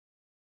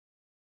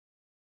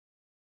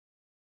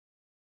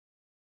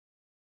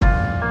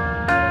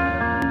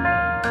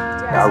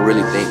I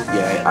really think,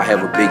 yeah, I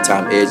have a big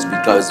time edge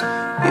because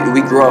we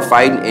grew up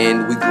fighting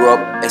and we grew up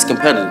as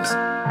competitors.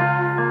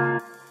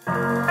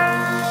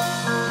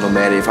 No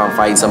matter if I'm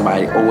fighting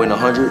somebody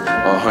 0-100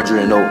 or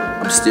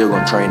 100-0, I'm still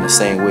gonna train the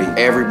same way.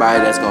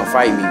 Everybody that's gonna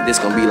fight me, this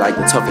gonna be like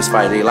the toughest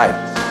fight of their life.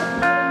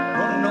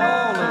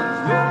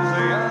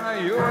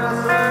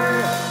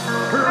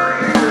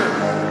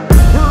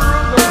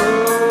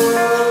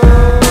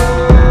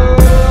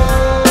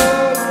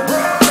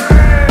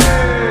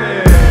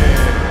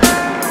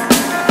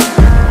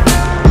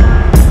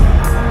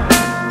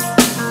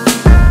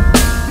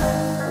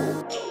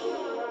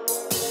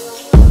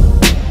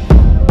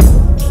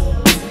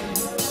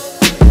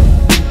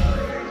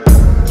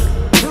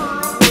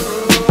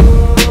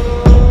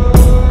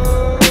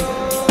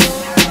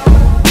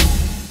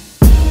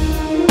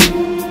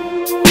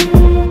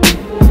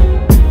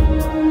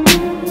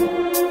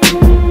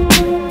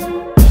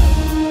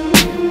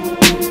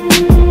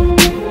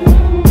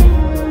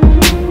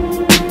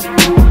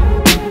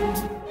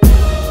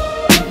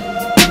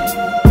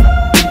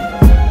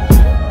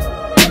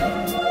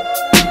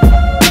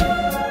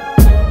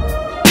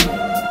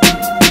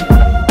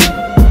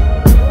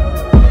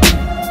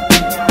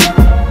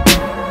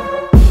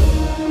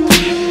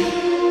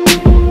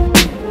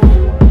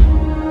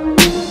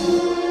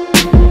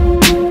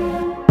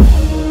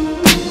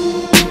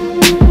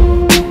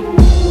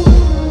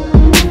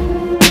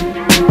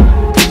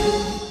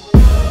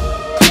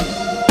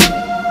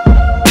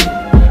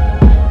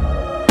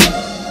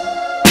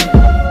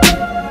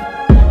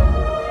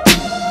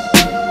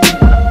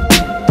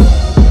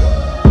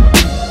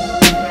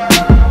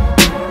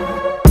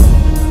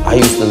 I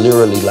used to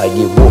literally like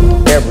get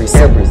whooped every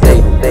single day.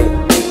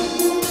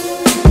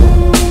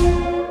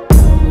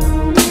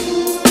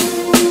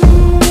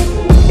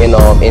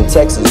 In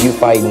Texas, you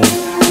fighting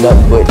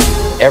nothing but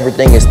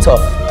everything is tough.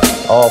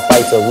 All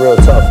fights are real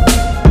tough.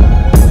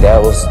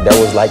 That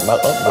was like my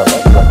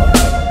upbringing.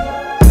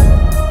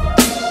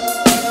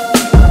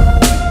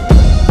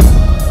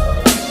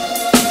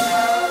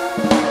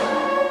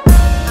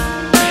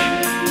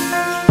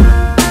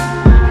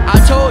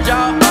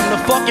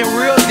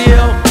 Real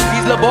deal.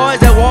 These little boys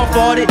that want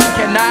fought it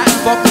cannot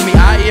fuck with me.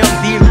 I am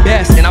the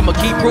best, and I'ma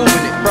keep proving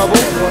it, bro.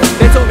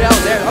 They told me I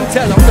was there. I'm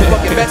telling them I'm the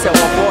fucking best at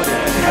want fought it.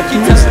 I keep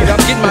telling you, I'm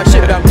getting my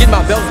shit back. I'm getting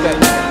my belts back.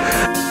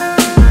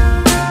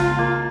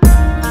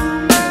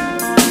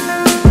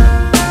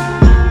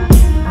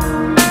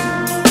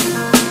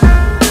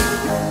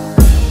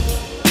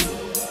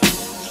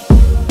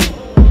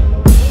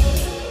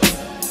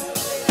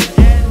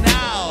 And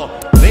now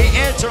the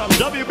interim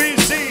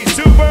WBC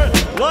Super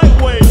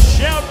Lightweight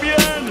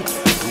Champion,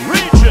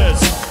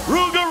 Regis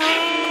Rougarou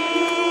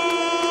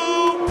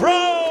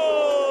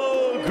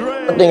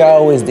Prograis. One thing I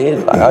always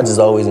did, like I just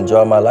always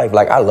enjoyed my life.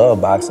 Like I love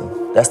boxing.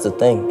 That's the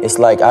thing. It's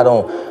like I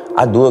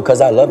do it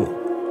because I love it.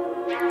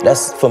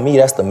 For me,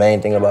 that's the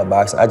main thing about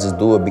boxing. I just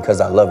do it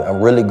because I love it. I'm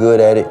really good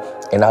at it,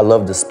 and I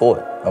love the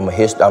sport. I'm a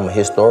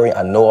historian.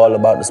 I know all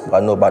about the sport. I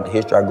know about the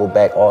history. I go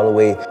back all the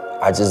way.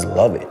 I just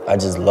love it. I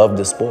just love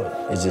the sport.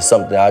 It's just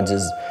something I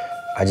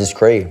just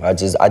crave. I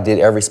did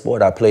every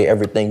sport. I played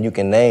everything you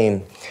can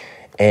name,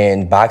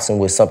 and boxing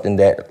was something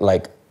that,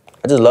 like,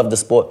 I just love the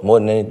sport more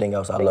than anything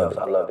else. I love it.